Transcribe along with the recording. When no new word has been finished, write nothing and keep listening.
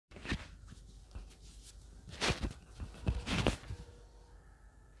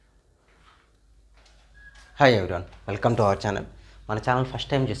Hi everyone, welcome to our channel. మన channel first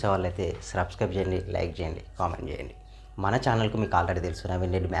time చూసే వాళ్ళైతే సబ్స్క్రైబ్ చేయండి, లైక్ చేయండి, కామెంట్ చేయండి. మన ఛానల్కు మీకు ఆల్రెడీ తెలుసు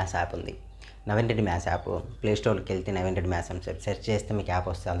నవీన్ రెడ్డి మ్యాథ్స్ యాప్ ఉంది. నవీన్ రెడ్డి మ్యాథ్స్ యాప్ ప్లేస్టోర్కి వెళ్తే నవీన్ రెడ్డి మ్యాథ్స్ అని సెర్చ్ చేస్తే మీకు యాప్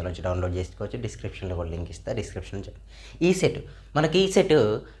వస్తే అందులోంచి డౌన్లోడ్ చేసుకోవచ్చు. డిస్క్రిప్షన్లో కూడా లింక్ ఇస్తా, డిస్క్రిప్షన్ ఈసెట్. మనకి ఈసెట్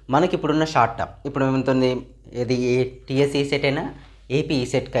మనకి ఇప్పుడున్న షార్ట్ టర్మ్ ఇప్పుడు ఏమవుతుంది, ఇది టీఎస్ ఈసెట్ అయినా ఏపీ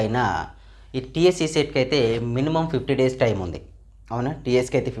ఈసెట్కి అయినా, ఈ టీఎస్ ఈసెట్కి అయితే మినిమం 50 days టైం ఉంది. అవునా,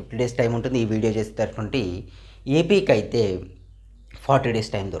 టీఎస్కి అయితే 50 days టైం ఉంటుంది. ఈ వీడియో చేసేటటువంటి ఏపీకి అయితే 40 days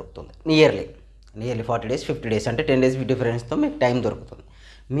టైం దొరుకుతుంది. నియర్లీ 40 days 50 days అంటే 10 days డిఫరెన్స్తో మీకు టైం దొరుకుతుంది.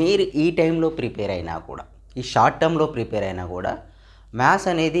 మీరు ఈ టైంలో ప్రిపేర్ అయినా కూడా, ఈ షార్ట్ టర్మ్లో ప్రిపేర్ అయినా కూడా మ్యాథ్స్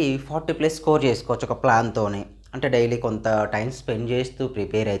అనేది 40+ స్కోర్ చేసుకోవచ్చు ఒక ప్లాన్తోనే. అంటే డైలీ కొంత టైం స్పెండ్ చేస్తూ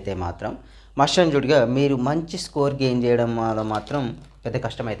ప్రిపేర్ అయితే మాత్రం మస్టంజుడ్గా మీరు మంచి స్కోర్ గెయిన్ చేయడం వల్ల మాత్రం పెద్ద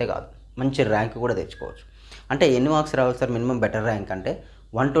కష్టం అయితే కాదు, మంచి ర్యాంక్ కూడా తెచ్చుకోవచ్చు. అంటే ఎన్ని మార్క్స్ రావాలి సార్ మినిమం బెటర్ ర్యాంక్ అంటే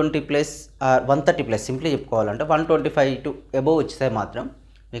 120+ 130+, సింప్లీ చెప్పుకోవాలంటే 125 to above వచ్చేస్తే మాత్రం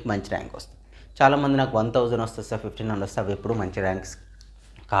మీకు మంచి ర్యాంక్ వస్తుంది. చాలామంది నాకు 1000 వస్తుంది సార్, 1500 వస్తుంది, అవి ఎప్పుడు మంచి ర్యాంక్స్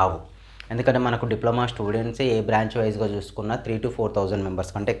కావు. ఎందుకంటే మనకు డిప్లొమా స్టూడెంట్సే ఏ బ్రాంచ్ వైజ్గా చూసుకున్నా 3,000 to 4,000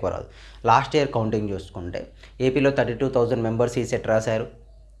 మెంబర్స్ కంటే ఎక్కువ రాదు. లాస్ట్ ఇయర్ కౌంటింగ్ చూసుకుంటే ఏపీలో 32,000 మెంబర్స్ ఈసెట్ రాశారు,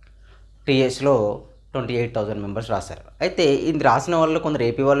 టీఎస్లో 28,000 మెంబర్స్ రాశారు. అయితే ఇది రాసిన వాళ్ళు కొందరు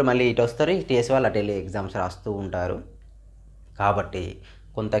ఏపీ వాళ్ళు మళ్ళీ ఇటు వస్తారు, టీఎస్ వాళ్ళు అటు వెళ్ళి ఎగ్జామ్స్ రాస్తూ ఉంటారు. కాబట్టి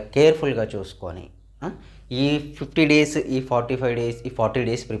కొంత కేర్ఫుల్గా చూసుకొని ఈ 50 days, ఈ 45 days, ఈ 40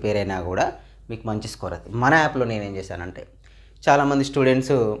 days ప్రిపేర్ అయినా కూడా మీకు మంచి స్కోర్ అవుతుంది. మన యాప్లో నేనేం చేశానంటే, చాలామంది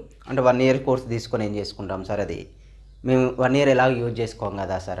స్టూడెంట్స్ అంటే 1 year కోర్స్ తీసుకొని ఏం చేసుకుంటాం సార్, అది మేము 1 year ఎలా యూజ్ చేసుకోం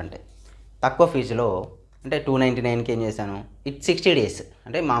కదా సార్ అంటే, తక్కువ ఫీజులో అంటే 299కి ఏం చేశాను, ఇది 60 days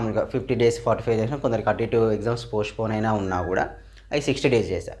అంటే మామూలుగా 50 days 45 days కొందరికి అటు ఇటు ఎగ్జామ్స్ పోస్ట్పోన్ అయినా ఉన్నా కూడా అవి 60 days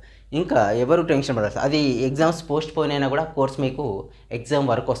చేశా. ఇంకా ఎవరు టెన్షన్ పడాలి, అది ఎగ్జామ్స్ పోస్ట్పోన్ అయినా కూడా కోర్స్ మీకు ఎగ్జామ్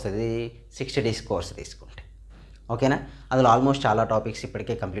వరకు వస్తుంది 60 days కోర్స్ తీసుకుంటే. ఓకేనా, అందులో ఆల్మోస్ట్ చాలా టాపిక్స్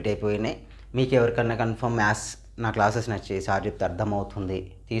ఇప్పటికే కంప్లీట్ అయిపోయినాయి. మీకు ఎవరికన్నా కన్ఫర్మ్ మ్యాథ్స్ నా క్లాసెస్ నచ్చి సార్ చెప్తే అర్థమవుతుంది,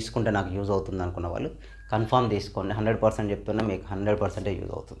 తీసుకుంటే నాకు యూజ్ అవుతుంది అనుకున్న వాళ్ళు కన్ఫర్మ్ తీసుకోండి. 100% చెప్తున్నా, మీకు 100%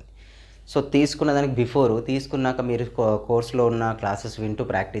 యూజ్ అవుతుంది. సో తీసుకున్న దానికి బిఫోరు, తీసుకున్నాక మీరు కోర్సులో ఉన్న క్లాసెస్ వింటూ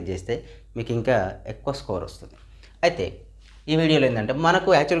ప్రాక్టీస్ చేస్తే మీకు ఇంకా ఎక్కువ స్కోర్ వస్తుంది. అయితే ఈ వీడియోలో ఏంటంటే మనకు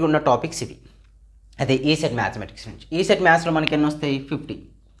యాక్చువల్గా ఉన్న టాపిక్స్ ఇవి. అదే ఈసెట్ మ్యాథమెటిక్స్ నుంచి. ఈసెట్ మ్యాథ్స్లో మనకి ఎన్ని వస్తాయి,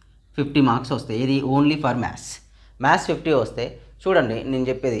 50 మార్క్స్ వస్తాయి. ఇది ఓన్లీ ఫర్ మ్యాథ్స్ 50 వస్తే చూడండి, నేను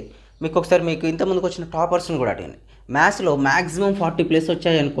చెప్పేది మీకు ఒకసారి మీకు ఇంతకుముందుకు వచ్చిన టాపర్స్ని కూడా అటండి. మ్యాథ్స్లో మ్యాక్సిమం 40+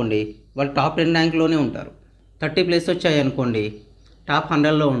 వచ్చాయి అనుకోండి, వాళ్ళు టాప్ 10 ర్యాంక్లోనే ఉంటారు. 30+ వచ్చాయి అనుకోండి, టాప్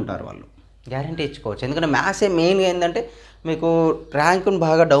 100లో ఉంటారు. వాళ్ళు గ్యారంటీ ఇచ్చుకోవచ్చు. ఎందుకంటే మ్యాథ్సే మెయిన్గా ఏంటంటే మీకు ర్యాంకును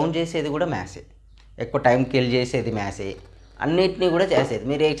బాగా డౌన్ చేసేది కూడా మ్యాథ్సే, ఎక్కువ టైం కిల్ చేసేది మ్యాథ్సే, అన్నిటినీ కూడా చేసేది.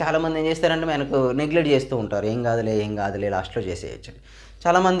 మీరు చాలామంది ఏం చేస్తారంటే మనకు నెగ్లెక్ట్ చేస్తూ ఉంటారు, ఏం కాదులే లాస్ట్లో చేసేయచ్చు.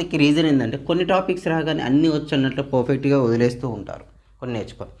 చాలామందికి రీజన్ ఏంటంటే కొన్ని టాపిక్స్ రాగానే అన్నీ వచ్చు అన్నట్లు పర్ఫెక్ట్గా వదిలేస్తూ ఉంటారు, కొన్ని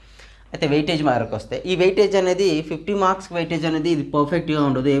నేర్చుకొని. అయితే వెయిటేజ్ మార్క్ వస్తే ఈ వెయిటేజ్ అనేది 50 మార్క్స్ వెయిటేజ్ అనేది ఇది పర్ఫెక్ట్గా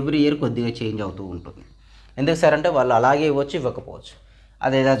ఉండదు, ఎవ్రీ ఇయర్ కొద్దిగా చేంజ్ అవుతూ ఉంటుంది. ఎందుకు సార్ అంటే వాళ్ళు అలాగే ఇవ్వచ్చు, ఇవ్వకపోవచ్చు.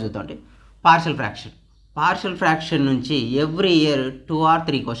 అదేదా చూద్దాం. పార్షల్ ఫ్రాక్షన్ నుంచి ఎవ్రీ ఇయర్ 2 or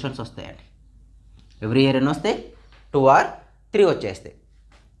 3 క్వశ్చన్స్ వస్తాయండి. ఎవ్రీ ఇయర్ ఎన్ని వస్తాయి, 2 or 3 వచ్చేస్తాయి.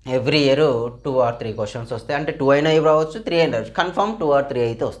 ఎవ్రీ ఇయర్ 2 or 3 క్వశ్చన్స్ వస్తాయి. అంటే 2 అయినా రావచ్చు, 3 అయినా రావచ్చు, కన్ఫర్మ్ 2 or 3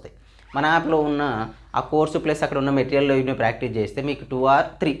 అయితే వస్తాయి. మన యాప్లో ఉన్న ఆ కోర్సు ప్లస్ అక్కడ ఉన్న మెటీరియల్లో ఇవి ప్రాక్టీస్ చేస్తే మీకు 2 or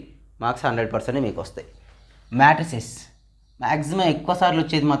 3 మార్క్స్ 100% మీకు వస్తాయి. మ్యాట్రిసెస్ మ్యాక్సిమం ఎక్కువ సార్లు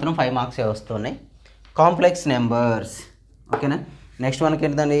వచ్చేది మాత్రం 5 మార్క్సే వస్తున్నాయి. కాంప్లెక్స్ నెంబర్స్, ఓకేనా. నెక్స్ట్ మనకి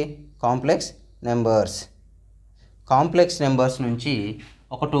ఏంటండి, కాంప్లెక్స్ నెంబర్స్ నుంచి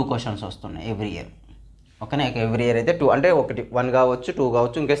ఒక 2 క్వశ్చన్స్ వస్తున్నాయి ఎవ్రీ ఇయర్. ఓకేనా, ఎవ్రీ ఇయర్ అయితే 2 అంటే 1 కావచ్చు, 2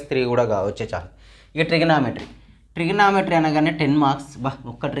 కావచ్చు, ఇంకా 3 కూడా కావచ్చు చాలు. ఇక ట్రిగనామెట్రీ అనగానే 10 మార్క్స్.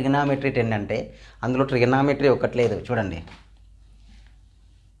 ఒక్క ట్రిగనామెట్రీ 10 అంటే అందులో ట్రిగనామెట్రీ ఒకటి లేదు చూడండి.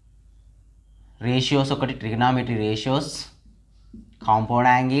 రేషియోస్ ఒకటి, ట్రిగనామెట్రీ రేషియోస్,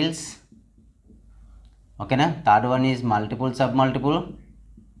 కాంపౌండ్ యాంగిల్స్, ఓకేనా. Third one is multiple sub multiple,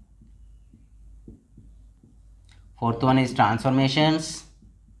 fourth one is transformations.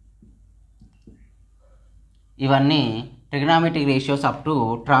 ఇవన్నీ trigonometric ratios up to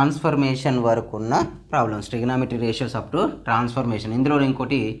transformation వరకు ఉన్న problems. Trigonometric ratios up to transformation. ఇందులో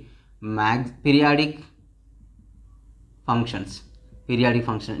ఇంకోటి పీరియాడిక్ ఫంక్షన్స్. ఈ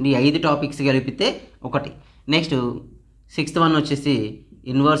 5 టాపిక్స్ కలిపితే ఒకటి. నెక్స్ట్ 6th వన్ వచ్చేసి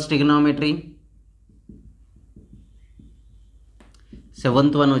ఇన్వర్స్ ట్రిగనామెట్రీ.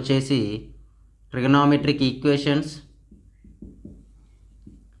 7th వన్ వచ్చేసి ట్రిగనామెట్రిక్ ఈక్వేషన్స్.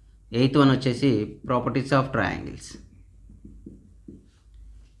 8th వన్ వచ్చేసి ప్రాపర్టీస్ ఆఫ్ ట్రయాంగిల్స్.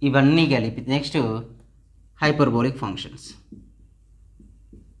 ఇవన్నీ కలిపి నెక్స్ట్ హైపర్బోలిక్ ఫంక్షన్స్.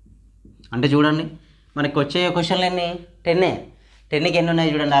 అంటే చూడండి మనకి వచ్చే క్వశ్చన్లు ఎన్ని 10కి ఎన్ని ఉన్నాయి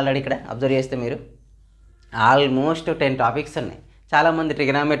చూడండి. ఆల్రెడీ ఇక్కడ అబ్జర్వ్ చేస్తే మీరు ఆల్మోస్ట్ 10 టాపిక్స్ ఉన్నాయి. చాలామంది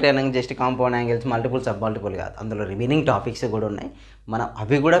ట్రిగనామెట్రీ అనగా just compound angles, multiple sub multiple కాదు, అందులో రిమైనింగ్ టాపిక్స్ కూడా ఉన్నాయి. మనం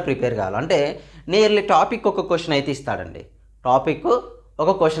అవి కూడా ప్రిపేర్ కావాలి. అంటే నియర్లీ టాపిక్ ఒక క్వశ్చన్ అయితే ఇస్తాడండి. టాపిక్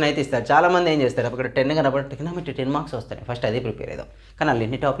ఒక క్వశ్చన్ అయితే ఇస్తాడు. చాలామంది ఏం చేస్తారు, అక్కడ 10 కనబడి ట్రిగనామెట్రీ 10 మార్క్స్ వస్తాయి, ఫస్ట్ అదే ప్రిపేర్ అవుదాం. కానీ వాళ్ళు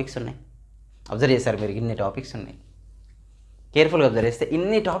ఎన్ని టాపిక్స్ ఉన్నాయి అబ్జర్వ్ చేస్తారు మీరు, ఇన్ని టాపిక్స్ ఉన్నాయి. కేర్ఫుల్గా అబ్జర్వ్ చేస్తే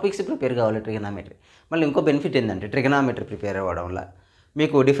ఇన్ని టాపిక్స్ ప్రిపేర్ కావాలి ట్రిగనామెట్రీ. మళ్ళీ ఇంకో బెనిఫిట్ ఏంటంటే ట్రిగనామెట్రీ ప్రిపేర్ అవ్వడం వల్ల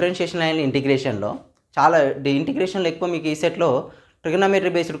మీకు డిఫరెన్షియేషన్ అండ్ ఇంటిగ్రేషన్లో చాలా ఇంటిగ్రేషన్లో ఎక్కువ మీకు ఈసెట్లో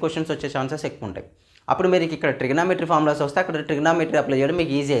ట్రిగనామెట్రీ బేస్డ్ క్వశ్చన్స్ వచ్చే ఛాన్సెస్ ఎక్కువ ఉంటాయి. అప్పుడు మీరు ఇక్కడ ట్రిగనామెట్రీ ఫార్ములాస్ వస్తే అక్కడ ట్రిగనామెట్రీ అప్లై చేయడం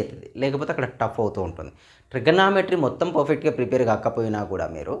మీకు ఈజీ అవుతుంది, లేకపోతే అక్కడ టఫ్ అవుతూ ఉంటుంది. ట్రిగనామెట్రీ మొత్తం పర్ఫెక్ట్గా ప్రిపేర్ కాకపోయినా కూడా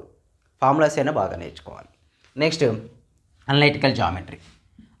మీరు ఫార్ములాస్ అయినా బాగా నేర్చుకోవాలి. Next analytical geometry.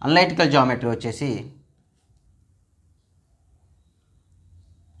 Analytical geometry వచ్చేసి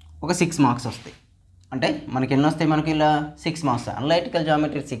ఒక 6 మార్క్స్ వస్తాయి. అంటే మనకి ఎన్ని వస్తాయి, మనకి ఇలా 6 మార్క్స్. అనలైటికల్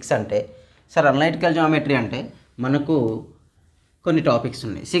జామెట్రీ 6 అంటే సార్ అనలైటికల్ జామెట్రీ అంటే మనకు కొన్ని టాపిక్స్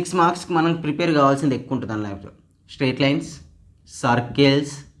ఉన్నాయి. 6 మార్క్స్కి మనం ప్రిపేర్ కావాల్సింది ఎక్కువ ఉంటుంది. Analytical straight lines,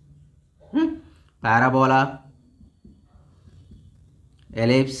 circles, parabola,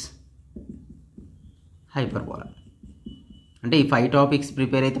 ellipse, hyperbola. అంటే ఈ 5 టాపిక్స్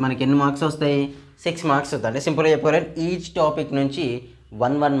ప్రిపేర్ అయితే మనకి ఎన్ని మార్క్స్ వస్తాయి, 6 మార్క్స్ వస్తాయి. అంటే సింపుల్గా చెప్పాలంటే ఈచ్ టాపిక్ నుంచి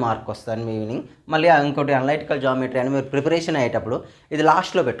 1 మార్క్ వస్తుంది మీ ఈవినింగ్. మళ్ళీ ఇంకోటి అనలైటికల్ జామెట్రీ అని మీరు ప్రిపరేషన్ అయ్యేటప్పుడు ఇది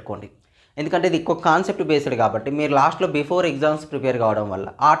లాస్ట్లో పెట్టుకోండి. ఎందుకంటే ఇది ఇంకొక కాన్సెప్ట్ బేస్డ్ కాబట్టి మీరు లాస్ట్లో బిఫోర్ ఎగ్జామ్స్ ప్రిపేర్ కావడం వల్ల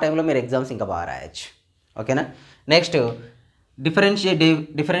ఆ టైంలో మీరు ఎగ్జామ్స్ ఇంకా బాగా రాయొచ్చు. ఓకేనా. Next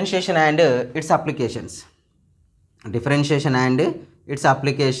differentiation and its applications. Differentiation and it's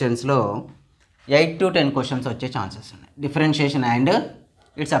అప్లికేషన్స్లో 8 to 10 questions వచ్చే ఛాన్సెస్ ఉన్నాయి. Differentiation and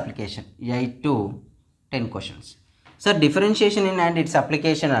it's application 8 to 10 questions. Sir differentiation and it's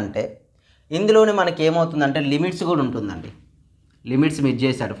application అంటే ఇందులోనే మనకి ఏమవుతుందంటే లిమిట్స్ కూడా ఉంటుందండి. లిమిట్స్ మిస్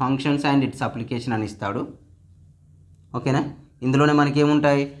చేశాడు, ఫంక్షన్స్ అండ్ ఇట్స్ అప్లికేషన్ అని ఇస్తాడు. ఓకేనా. ఇందులోనే మనకి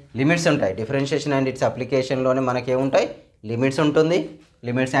ఏముంటాయి, లిమిట్స్ ఉంటాయి. డిఫరెన్షియేషన్ అండ్ ఇట్స్ అప్లికేషన్లోనే మనకి ఏముంటాయి, లిమిట్స్ ఉంటుంది,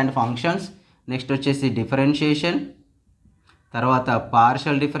 లిమిట్స్ అండ్ ఫంక్షన్స్. నెక్స్ట్ వచ్చేసి డిఫరెన్షియేషన్, తర్వాత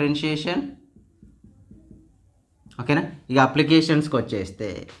పార్షల్ డిఫరెన్షియేషన్. ఓకేనా. ఇక అప్లికేషన్స్కి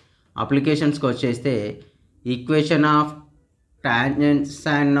వచ్చేస్తే equation of tangents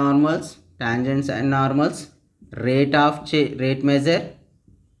and normals, rate measure.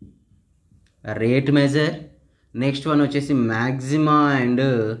 Next one వచ్చేసి మ్యాక్సిమా అండ్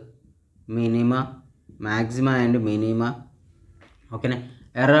మినిమా. ఓకేనా.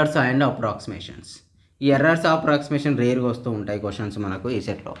 Errors and approximations. ఈ ఎర్రర్స్ అప్రాక్సిమేషన్ రేర్గా వస్తూ ఉంటాయి క్వశ్చన్స్ మనకు ఈ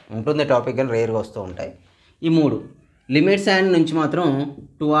సెట్లో ఉంటుంది టాపిక్, కానీ రేర్గా వస్తూ ఉంటాయి. ఈ 3 లిమిట్స్ అండ్ నుంచి మాత్రం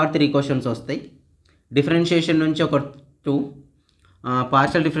 2 or 3 క్వశ్చన్స్ వస్తాయి. డిఫరెన్షియేషన్ నుంచి ఒక 2,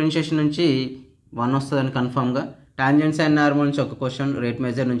 పార్షల్ డిఫరెన్షియేషన్ నుంచి 1 వస్తుందని కన్ఫామ్గా. టాంజెంట్స్ అండ్ నార్మల్ నుంచి ఒక క్వశ్చన్, రేట్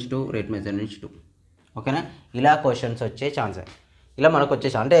మెజర్ నుంచి 2. ఓకేనా. ఇలా క్వశ్చన్స్ వచ్చే ఛాన్స్, ఇలా మనకు వచ్చే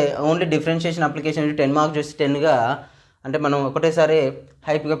ఛాన్స్. అంటే ఓన్లీ డిఫరెన్షియేషన్ అప్లికేషన్ 10 మార్క్స్ చూసి 10గా అంటే మనం ఒకటేసారి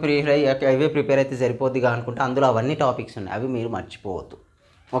హైప్గా అవే ప్రిపేర్ అయితే సరిపోద్దిగా అనుకుంటే అందులో అవన్నీ టాపిక్స్ ఉన్నాయి, అవి మీరు మర్చిపోవద్దు.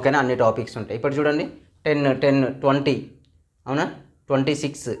 ఓకేనా. అన్ని టాపిక్స్ ఉంటాయి. ఇప్పుడు చూడండి 10, 20 అవునా,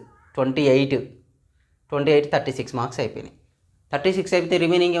 26, 28, 36 మార్క్స్ అయిపోయినాయి. 36 అయిపోతే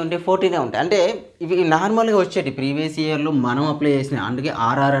రిమైనింగ్ ఏముంటాయి, 14 ఉంటాయి. అంటే ఇవి నార్మల్గా వచ్చేటి ప్రీవియస్ ఇయర్లో మనం అప్లై చేసిన, అందుకే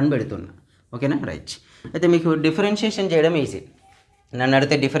RR అని పెడుతున్నా. ఓకేనా. రైట్. అయితే మీకు డిఫరెన్షియేషన్ చేయడం ఈజీ. నన్ను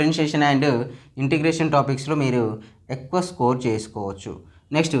అడిగితే డిఫరెన్షియేషన్ అండ్ ఇంటిగ్రేషన్ టాపిక్స్లో మీరు ఎక్కువ స్కోర్ చేసుకోవచ్చు.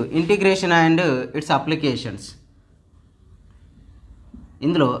 Next integration and its applications.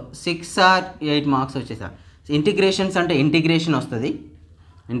 ఇందులో 6 or 8 మార్క్స్ వచ్చేసారు. ఇంటిగ్రేషన్స్ అంటే ఇంటిగ్రేషన్ వస్తుంది.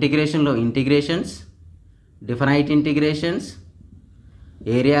 ఇంటిగ్రేషన్లో integrations, డిఫైనైట్ integrations,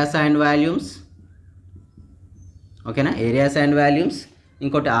 areas and volumes. ఓకేనా. Areas and volumes.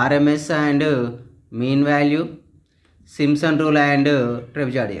 ఇంకోటి RMS and mean value, Simpson rule and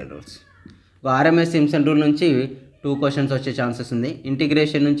ట్రెపెజాయిడల్ rules. RMS Simpson rule నుంచి 2 క్వశ్చన్స్ వచ్చే ఛాన్సెస్ ఉంది.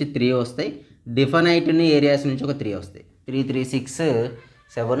 ఇంటిగ్రేషన్ నుంచి 3 వస్తాయి. డిఫైనైట్ని ఏరియాస్ నుంచి ఒక 3 వస్తాయి. 3, 3, 6,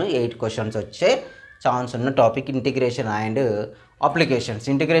 7, 8 క్వశ్చన్స్ వచ్చే ఛాన్స్ ఉన్న topic integration and applications.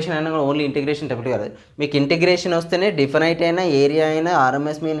 Integration అయినా ఓన్లీ ఇంటిగ్రేషన్ టాపిక్ కాదు, మీకు ఇంటిగ్రేషన్ వస్తేనే డిఫైనైట్ అయినా, ఏరియా అయినా,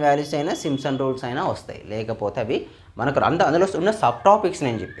 RMS మీన్ వాల్యూస్ అయినా, సింప్సన్ రూల్స్ అయినా వస్తాయి. లేకపోతే అవి మనకు అందులో ఉన్న సబ్ టాపిక్స్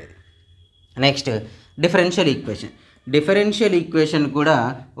నేను చెప్పేది. నెక్స్ట్ డిఫరెన్షియల్ ఈక్వేషన్ కూడా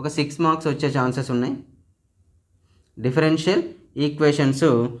ఒక 6 మార్క్స్ వచ్చే ఛాన్సెస్ ఉన్నాయి. డిఫరెన్షియల్ ఈక్వేషన్స్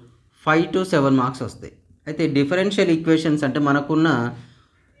 5 to 7 మార్క్స్ వస్తాయి. అయితే డిఫరెన్షియల్ ఈక్వేషన్స్ అంటే మనకున్న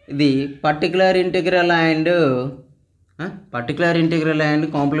ఇది particular integral and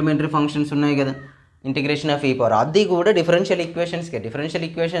complementary functions ఉన్నాయి కదా. ఇంటిగ్రేషన్ ఆఫ్ ఈ పవర్, అది కూడా డిఫరెన్షియల్ ఈక్వేషన్స్కే. డిఫరెన్షియల్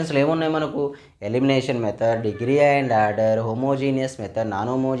ఈక్వేషన్స్లో ఏమున్నాయి మనకు? Elimination method, degree and order, homogeneous method,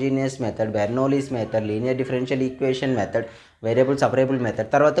 non homogeneous method, Bernoulli's method, linear differential equation method, variable సపరేబుల్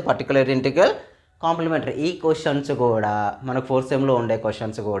method, తర్వాత పర్టికులర్ ఇంటిగ్రల్, కాంప్లిమెంటరీ. ఈ questions కూడా మనకు 4th సెమ్లో ఉండే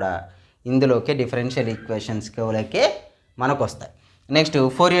క్వశ్చన్స్ కూడా ఇందులోకే డిఫరెన్షియల్ ఈక్వేషన్స్లోకే మనకు వస్తాయి. Next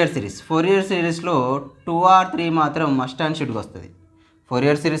Fourier series. ఫోరియర్ సిరీస్లో 2 or 3 మాత్రం మస్ట్ అండ్ షుడ్గా వస్తుంది.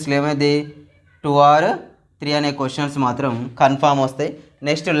 ఫోరియర్ సిరీస్లో ఏమైంది? 2 or 3 అనే క్వశ్చన్స్ మాత్రం కన్ఫామ్ వస్తాయి.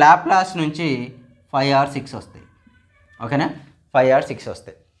 నెక్స్ట్ లాప్లాస్ నుంచి 5 or 6 వస్తాయి. ఓకేనా? 5 or 6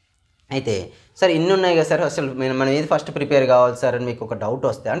 వస్తాయి. అయితే సార్ ఇన్ని ఉన్నాయి కదా సార్, అసలు మనం ఏది ఫస్ట్ ప్రిపేర్ కావాలి సార్ అని మీకు ఒక డౌట్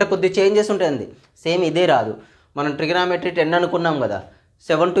వస్తే, అంటే కొద్దిగా చేంజెస్ ఉంటుంది, సేమ్ ఇదే రాదు. మనం ట్రిగనామెట్రీ 10 అనుకున్నాం కదా,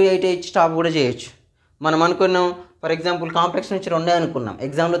 7 to 8 స్టాప్ కూడా చేయొచ్చు. మనం అనుకున్నాం ఫర్ ఎగ్జాంపుల్ కాంప్లెక్స్ నుంచి 2 అనుకున్నాం,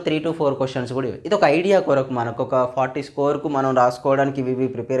 ఎగ్జామ్లో 3 to 4 క్వశ్చన్స్ కూడా. ఇది ఒక ఐడియా కొరకు, మనకు ఒక 40 స్కోర్కు మనం రాసుకోవడానికి ఇవి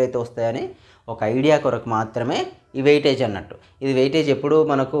ప్రిపేర్ అయితే వస్తాయని ఒక ఐడియా కొరకు మాత్రమే ఈ వెయిటేజ్ అన్నట్టు. ఇది వెయిటేజ్ ఎప్పుడు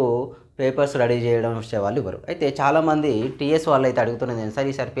మనకు పేపర్స్ రెడీ చేయడం వచ్చే వాళ్ళు ఇవ్వరు. అయితే చాలామంది టీఎస్ వాళ్ళు అయితే అడుగుతున్నది, సార్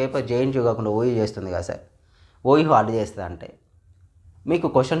ఈసారి పేపర్ జేఎన్టీయూ కాకుండా ఓయూ చేస్తుంది కదా సార్, ఓయూ హార్డ్ చేస్తుంది అంటే, మీకు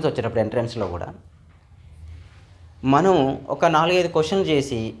క్వశ్చన్స్ వచ్చేటప్పుడు ఎంట్రన్స్లో కూడా మనం ఒక 4-5 క్వశ్చన్లు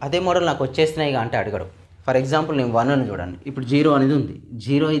చేసి అదే మోడల్ నాకు వచ్చేస్తున్నాయి అంటే అడగడు. ఫర్ ఎగ్జాంపుల్ నేను 1 అని చూడండి, ఇప్పుడు 0 అనేది ఉంది,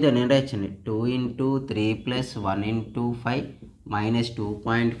 0 ఇది నేను రాయొచ్చండి, 2 into 3 + 1 into 5 -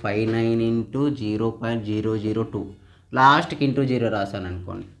 2.59 into 0.002 లాస్ట్కి ఇంటూ 0 రాశాను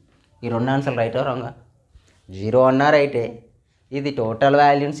అనుకోండి. ఈ 2 ఆన్సర్లు రైటా రాంగా? 0 అన్నా రైటే, ఇది టోటల్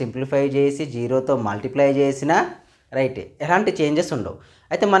వాల్యూని సింప్లిఫై చేసి 0తో మల్టిప్లై చేసినా రైటే, ఎలాంటి చేంజెస్ ఉండవు.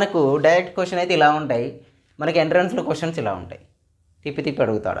 అయితే మనకు డైరెక్ట్ క్వశ్చన్ అయితే ఇలా ఉంటాయి, మనకి ఎంట్రన్స్లో క్వశ్చన్స్ ఇలా ఉంటాయి, తిప్పి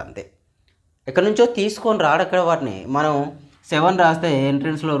అడుగుతాడు అంతే. ఎక్కడి నుంచో తీసుకొని రాడు అక్కడ వాటిని. మనం 7 రాస్తే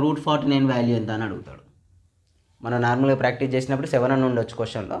ఎంట్రన్స్లో √49 వాల్యూ ఎంత అని అడుగుతాడు. మనం నార్మల్గా ప్రాక్టీస్ చేసినప్పుడు 7 అని ఉండొచ్చు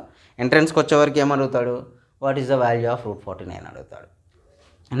క్వశ్చన్లో, ఎంట్రన్స్కి వచ్చేవరకు ఏమడుగుతాడు? What is the value of √49 అడుగుతాడు.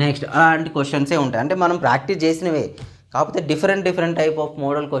 నెక్స్ట్ అలాంటి క్వశ్చన్సే ఉంటాయి, అంటే మనం ప్రాక్టీస్ చేసినవే, కాకపోతే different type of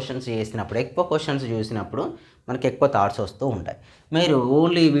model questions చేసినప్పుడు, ఎక్కువ క్వశ్చన్స్ చూసినప్పుడు మనకి ఎక్కువ థాట్స్ వస్తూ ఉంటాయి. మీరు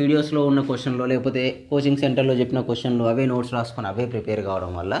ఓన్లీ వీడియోస్లో ఉన్న క్వశ్చన్లో లేకపోతే కోచింగ్ సెంటర్లో చెప్పిన క్వశ్చన్లు అవే నోట్స్ రాసుకొని అవే ప్రిపేర్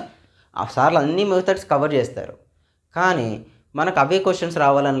కావడం వల్ల ఆ సార్లు అన్ని మెథడ్స్ కవర్ చేస్తారు, కానీ మనకు అవే క్వశ్చన్స్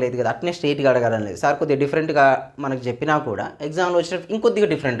రావాలని లేదు కదా, అట్నే స్ట్రైట్గా అడగాలని లేదు. సార్ కొద్దిగా డిఫరెంట్గా మనకు చెప్పినా కూడా ఎగ్జామ్లో వచ్చినప్పుడు ఇంకొద్దిగా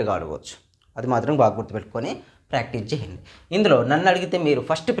డిఫరెంట్గా అడగవచ్చు. అది మాత్రం బాగా గుర్తుపెట్టుకొని ప్రాక్టీస్ చేయండి. ఇందులో నన్ను అడిగితే మీరు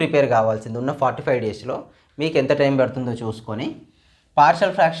ఫస్ట్ ప్రిపేర్ కావాల్సింది ఉన్న 45 డేస్లో మీకు ఎంత టైం పడుతుందో చూసుకొని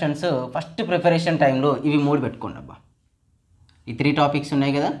పార్షల్ ఫ్రాక్షన్స్ ఫస్ట్ ప్రిపరేషన్ టైంలో ఇవి 3 పెట్టుకోండి అబ్బా. ఈ 3 టాపిక్స్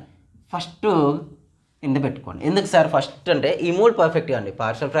ఉన్నాయి కదా, ఫస్ట్ కింద పెట్టుకోండి. ఎందుకు సార్ ఫస్ట్ అంటే ఈ 3 పర్ఫెక్ట్గా అండి,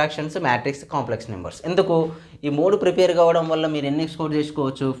 partial fractions, matrix, complex numbers. ఎందుకు ఈ 3 ప్రిపేర్ కావడం వల్ల మీరు ఎన్ని స్కోర్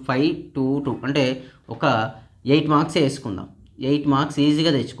చేసుకోవచ్చు? 5 to 2 అంటే ఒక 8 మార్క్సే వేసుకుందాం, 8 మార్క్స్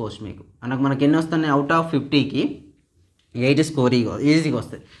ఈజీగా తెచ్చుకోవచ్చు మీకు. మనకి ఎన్ని వస్తున్నాయి? అవుట్ ఆఫ్ 50కి 8 స్కోర్ ఈజీగా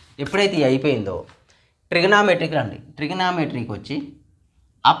వస్తుంది. ఎప్పుడైతే అయిపోయిందో ట్రిగనామెట్రీకి రండి. ట్రిగనామెట్రీకి వచ్చి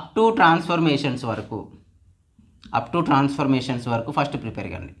అప్ టు ట్రాన్స్ఫర్మేషన్స్ వరకు ఫస్ట్ ప్రిపేర్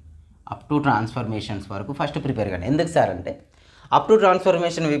కండి. ఎందుకు సార్ అంటే అప్ టు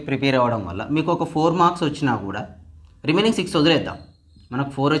ట్రాన్స్ఫర్మేషన్ ప్రిపేర్ అవ్వడం వల్ల మీకు ఒక 4 మార్క్స్ వచ్చినా కూడా రిమైనింగ్ 6 వదిలేద్దాం. మనకు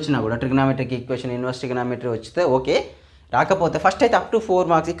 4 వచ్చినా కూడా trigonometric equation, inverse trigonometry వచ్చితే okay, రాకపోతే ఫస్ట్ అయితే అప్ టు 4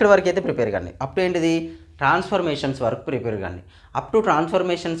 మార్క్స్ ఇక్కడ వరకు అయితే ప్రిపేర్ కండి. అప్ టు ఏంటిది? ట్రాన్స్ఫర్మేషన్స్ వరకు ప్రిపేర్ కండి. అప్ టు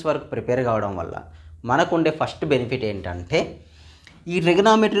ట్రాన్స్ఫర్మేషన్స్ వరకు ప్రిపేర్ కావడం వల్ల మనకు ఉండే ఫస్ట్ బెనిఫిట్ ఏంటంటే ఈ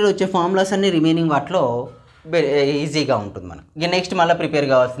ట్రిగనామెట్రీలో వచ్చే ఫార్ములాస్ అన్ని రిమైనింగ్ వాటిలో ఈజీగా ఉంటుంది మనకు. ఇక నెక్స్ట్ మళ్ళీ ప్రిపేర్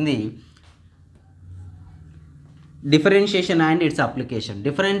కావాల్సింది differentiation and it's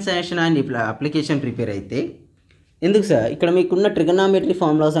application prepare అయితే, ఎందుకు సార్ ఇక్కడ మీకున్న ట్రిగనామెట్రీ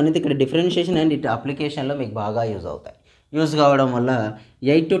ఫార్ములాస్ అనేది ఇక్కడ డిఫరెన్షియేషన్ అండ్ ఇట్ అప్లికేషన్లో మీకు బాగా యూజ్ కావడం వల్ల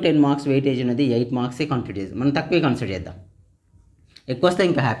 8 to 10 మార్క్స్ వెయిటేజ్ అనేది 8 మార్క్సే కంప్లీట్ చేద్దాం. మనం తక్కువే కన్సిడర్ చేద్దాం, ఎక్కువ వస్తే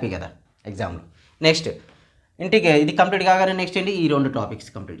ఇంకా హ్యాపీ కదా ఎగ్జామ్లో. నెక్స్ట్ ఇది కంప్లీట్ కాగానే నెక్స్ట్ ఏంటి? ఈ 2 టాపిక్స్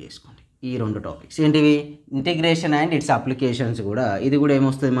కంప్లీట్ చేసుకోండి. ఈ 2 టాపిక్స్ ఏంటివి? ఇంటిగ్రేషన్ అండ్ ఇట్స్ అప్లికేషన్స్ కూడా, ఇది కూడా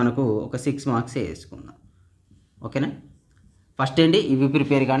ఏమొస్తుంది మనకు ఒక 6 మార్క్సే వేసుకుందాం. ఓకేనా? ఫస్ట్ ఏంటి? ఇవి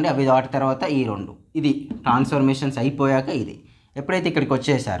ప్రిపేర్ కాండి, అవి వాటి తర్వాత ఈ 2, ఇది ట్రాన్స్ఫర్మేషన్స్ అయిపోయాక ఇది. ఎప్పుడైతే ఇక్కడికి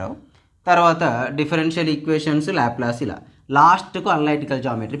వచ్చేసారో తర్వాత డిఫరెన్షియల్ ఈక్వేషన్స్, లాప్లాస్, ఇలా లాస్ట్కు అనలైటికల్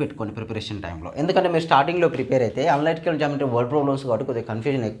జామెట్రీ పెట్టుకోండి ప్రిపరేషన్ టైంలో. ఎందుకంటే మీరు స్టార్టింగ్లో ప్రిపేర్ అయితే అనలైటికల్ జామెట్రీ వర్డ్ ప్రాబ్లమ్స్ కాబట్టి కొద్దిగా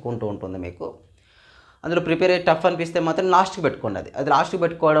కన్ఫ్యూజన్ ఎక్కువ ఉంటుంది మీకు. అందులో ప్రిపేర్ అయ్యి టఫ్ అనిపిస్తే మాత్రం లాస్ట్కి పెట్టుకోండి. అది లాస్ట్కి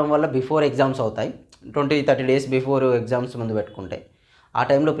పెట్టుకోవడం వల్ల బిఫోర్ ఎగ్జామ్స్ అవుతాయి, 20-30 డేస్ బిఫోర్ ఎగ్జామ్స్ ముందు పెట్టుకుంటే ఆ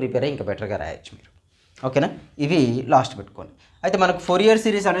టైంలో ప్రిపేర్ అయ్యి ఇంకా బెటర్గా రాయొచ్చు మీరు. ఓకేనా? ఇవి లాస్ట్ పెట్టుకోండి. అయితే మనకు ఫోరియర్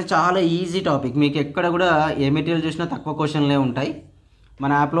సిరీస్ అనేది చాలా ఈజీ టాపిక్, మీకు ఎక్కడ కూడా ఏ మెటీరియల్ చూసినా తక్కువ క్వశ్చన్లే ఉంటాయి.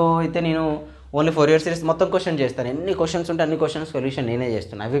 మన యాప్లో అయితే నేను ఓన్లీ ఫోరియర్ సిరీస్ మొత్తం క్వశ్చన్ చేస్తాను, ఎన్ని క్వశ్చన్స్ ఉంటే అన్ని క్వశ్చన్స్ సొల్యూషన్ నేనే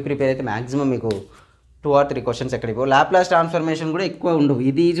చేస్తాను. అవి ప్రిపేర్ అయితే మ్యాక్సిమం మీకు 2 or 3 క్వశ్చన్స్ ఎక్కడికి పోవు. లాప్లాస్ ట్రాన్స్ఫర్మేషన్ కూడా ఎక్కువ ఉండవు.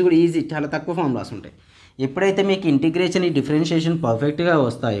 ఇది కూడా ఈజీ, చాలా తక్కువ ఫార్ములాస్ ఉంటాయి. ఎప్పుడైతే మీకు ఇంటిగ్రేషన్, ఈ డిఫరెన్షియేషన్ పర్ఫెక్ట్గా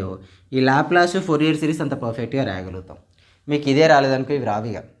వస్తాయో ఈ లాప్లాస్ ఫోరియర్ సిరీస్ అంత పర్ఫెక్ట్గా రాయగలుగుతాం. మీకు ఇదే రాలేదనుకో ఇవి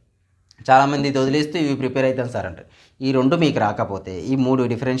రావిగా. చాలామంది ఇది వదిలేస్తూ ఇవి ప్రిపేర్ అవుతాం సార్ అంటే, ఈ 2 మీకు రాకపోతే ఈ 3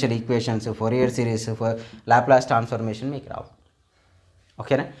 differential equations, Fourier series, Laplace transformation మీకు రావు.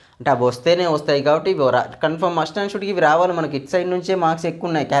 ఓకేనా? అంటే అవి వస్తేనే వస్తాయి కాబట్టి ఇవి కన్ఫర్మ్ మస్ట్ అండ్ షుడ్కి ఇవి రావాలి. మనకి ఇటు సైడ్ నుంచే మార్క్స్ ఎక్కువ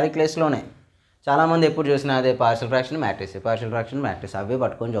ఉన్నాయి క్యాలిక్యులేషన్లోనే. చాలామంది ఎప్పుడు చూసినా అదే పార్షియల్ ఫ్రాక్షన్ మ్యాట్రిక్స్ అవే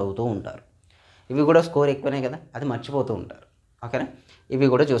పట్టుకొని చదువుతూ ఉంటారు. ఇవి కూడా స్కోర్ ఎక్కువనే కదా, అది మర్చిపోతూ ఉంటారు. ఓకేనా? ఇవి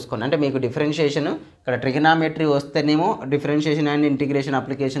కూడా చూసుకోండి. అంటే మీకు డిఫరెన్షియేషన్ ఇక్కడ ట్రిగనామెట్రీ వస్తేనేమో డిఫరెన్షియేషన్ అండ్ ఇంటిగ్రేషన్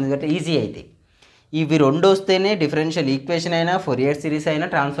అప్లికేషన్స్ గట్రా ఈజీ అవుతాయి. ఇవి 2 వస్తేనే డిఫరెన్షియల్ ఈక్వేషన్ అయినా, ఫోరియర్ సిరీస్ అయినా,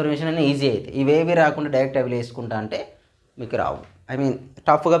 ట్రాన్స్ఫర్మేషన్ అయినా ఈజీ అవుతాయి. ఇవేవి రాకుండా డైరెక్ట్ అవి వేసుకుంటా అంటే మీకు రావు.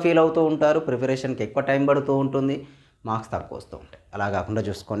 టఫ్గా ఫీల్ అవుతూ ఉంటారు, ప్రిపరేషన్కి ఎక్కువ టైం పడుతూ ఉంటుంది, మార్క్స్ తక్కువ వస్తూ ఉంటాయి. అలా కాకుండా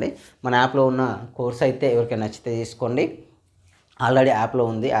చూసుకోండి. మన యాప్లో ఉన్న కోర్స్ అయితే ఎవరికైనా నచ్చితే తీసుకోండి. ఆల్రెడీ యాప్లో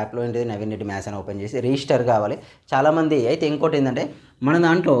ఉంది. యాప్లో ఏంటిది నవీన్ రెడ్డి మ్యాథ్స్ అని ఓపెన్ చేసి రిజిస్టర్ కావాలి. చాలామంది అయితే ఇంకోటి ఏంటంటే, మన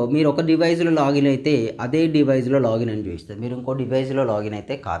దాంట్లో మీరు ఒక డివైస్లో లాగిన్ అయితే అదే డివైస్లో లాగిన్ అని చూపిస్తుంది. మీరు ఇంకో డివైస్లో లాగిన్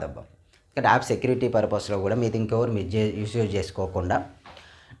అయితే కాదబ్బా. ఇక్కడ యాప్ సెక్యూరిటీ పర్పస్లో కూడా మీది ఇంకెవరు యూజ్ చేసుకోకుండా.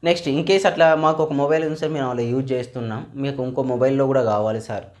 నెక్స్ట్ ఇన్ కేస్ అట్లా మాకు ఒక మొబైల్ ఉంది సార్, మేము అలా యూజ్ చేస్తున్నాం, మీకు ఇంకో మొబైల్లో కూడా కావాలి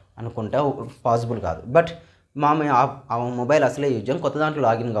సార్ అనుకుంటే పాసిబుల్ కాదు. బట్ ఆ మొబైల్ అసలే యూజ్ చేయం, కొత్త దాంట్లో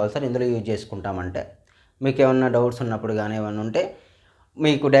లాగిన్ కావాలి సార్, ఇందులో యూజ్ చేసుకుంటామంటే మీకు ఏమన్నా డౌట్స్ ఉన్నప్పుడు కానీ ఏమన్నా ఉంటే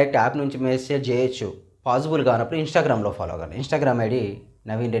మీకు డైరెక్ట్ యాప్ నుంచి మెసేజ్ చేయొచ్చు. పాసిబుల్ కానప్పుడు ఇన్స్టాగ్రామ్లో ఫాలో అవ్వండి. ఇన్స్టాగ్రామ్ ఐడి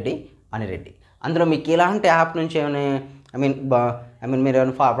నవీన్ రెడ్డి అని రెడ్డి. అందులో మీకు ఎలాంటి యాప్ నుంచి ఏమైనా మీరు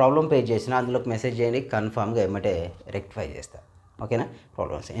ఏమైనా ప్రాబ్లం పేజ్ చేసినా అందులోకి మెసేజ్ చేయండి, కన్ఫామ్గా ఏమంటే రెక్టిఫై చేస్తారు. ఓకేనా?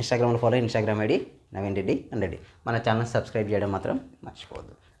 ప్రాబ్లమ్స్ ఇన్స్టాగ్రామ్లో follow, Instagram ID Naveen Reddy అని రెడ్డి. మన ఛానల్ సబ్స్క్రైబ్ చేయడం మాత్రం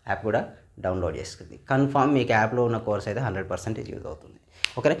మర్చిపోవద్దు. యాప్ కూడా డౌన్లోడ్ చేసుకుంది. కన్ఫామ్ మీకు యాప్లో ఉన్న కోర్స్ అయితే 100% యూజ్ అవుతుంది.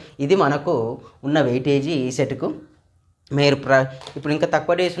 ఓకేనా? ఇది మనకు ఉన్న వెయిటేజీ ఈ సెట్కు. మీరు ఇప్పుడు ఇంకా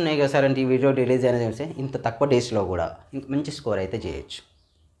తక్కువ డేస్ ఉన్నాయి కదా సార్ అంటే ఈ వీడియో రిలీజ్ అయినా తెలిసి ఇంత తక్కువ డేస్లో కూడా ఇంక మంచి స్కోర్ అయితే చేయొచ్చు.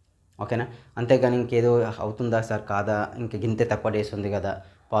 ఓకేనా? అంతేగాని ఇంకేదో అవుతుందా సార్ కాదా, ఇంక ఇంతే తక్కువ డేస్ ఉంది కదా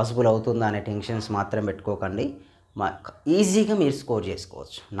పాసిబుల్ అవుతుందా అనే టెన్షన్స్ మాత్రం పెట్టుకోకండి. ఈజీగా మీరు స్కోర్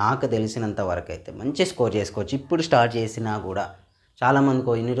చేసుకోవచ్చు. నాకు తెలిసినంత వరకు అయితే మంచి స్కోర్ చేసుకోవచ్చు. ఇప్పుడు స్టార్ట్ చేసినా కూడా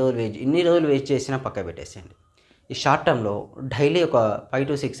చాలామందికి ఇన్ని రోజులు వెయిట్ చేసినా పక్క పెట్టేసేయండి. ఈ షార్ట్ టర్మ్లో డైలీ ఒక 5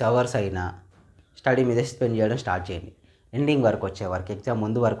 to 6 hours అయినా స్టడీ మీద స్పెండ్ చేయడం స్టార్ట్ చేయండి. ఎండింగ్ వరకు వచ్చేవారికి, ఎగ్జామ్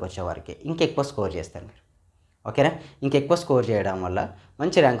ముందు వరకు వచ్చేవారికి ఇంకెక్కువ స్కోర్ చేస్తారు మీరు. ఓకేనా? ఇంకెక్కువ స్కోర్ చేయడం వల్ల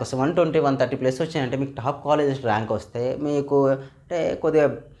మంచి ర్యాంక్ వస్తుంది. 120, 130+ వచ్చాయంటే మీకు టాప్ కాలేజెస్ ర్యాంక్ వస్తే మీకు అంటే కొద్దిగా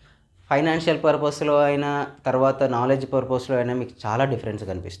ఫైనాన్షియల్ పర్పస్లో అయినా, తర్వాత నాలెడ్జ్ పర్పస్లో అయినా మీకు చాలా డిఫరెన్స్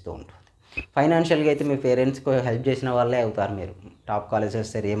కనిపిస్తూ ఉంటుంది. ఫైనాన్షియల్గా అయితే మీ పేరెంట్స్కి హెల్ప్ చేసిన వాళ్ళే అవుతారు మీరు. టాప్ కాలేజెస్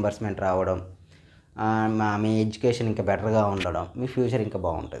వస్తే రియంబర్స్మెంట్ రావడం, మీ ఎడ్యుకేషన్ ఇంకా బెటర్గా ఉండడం, మీ ఫ్యూచర్ ఇంకా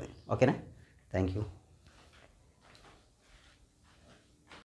బాగుంటుంది. ఓకేనా? Thank you.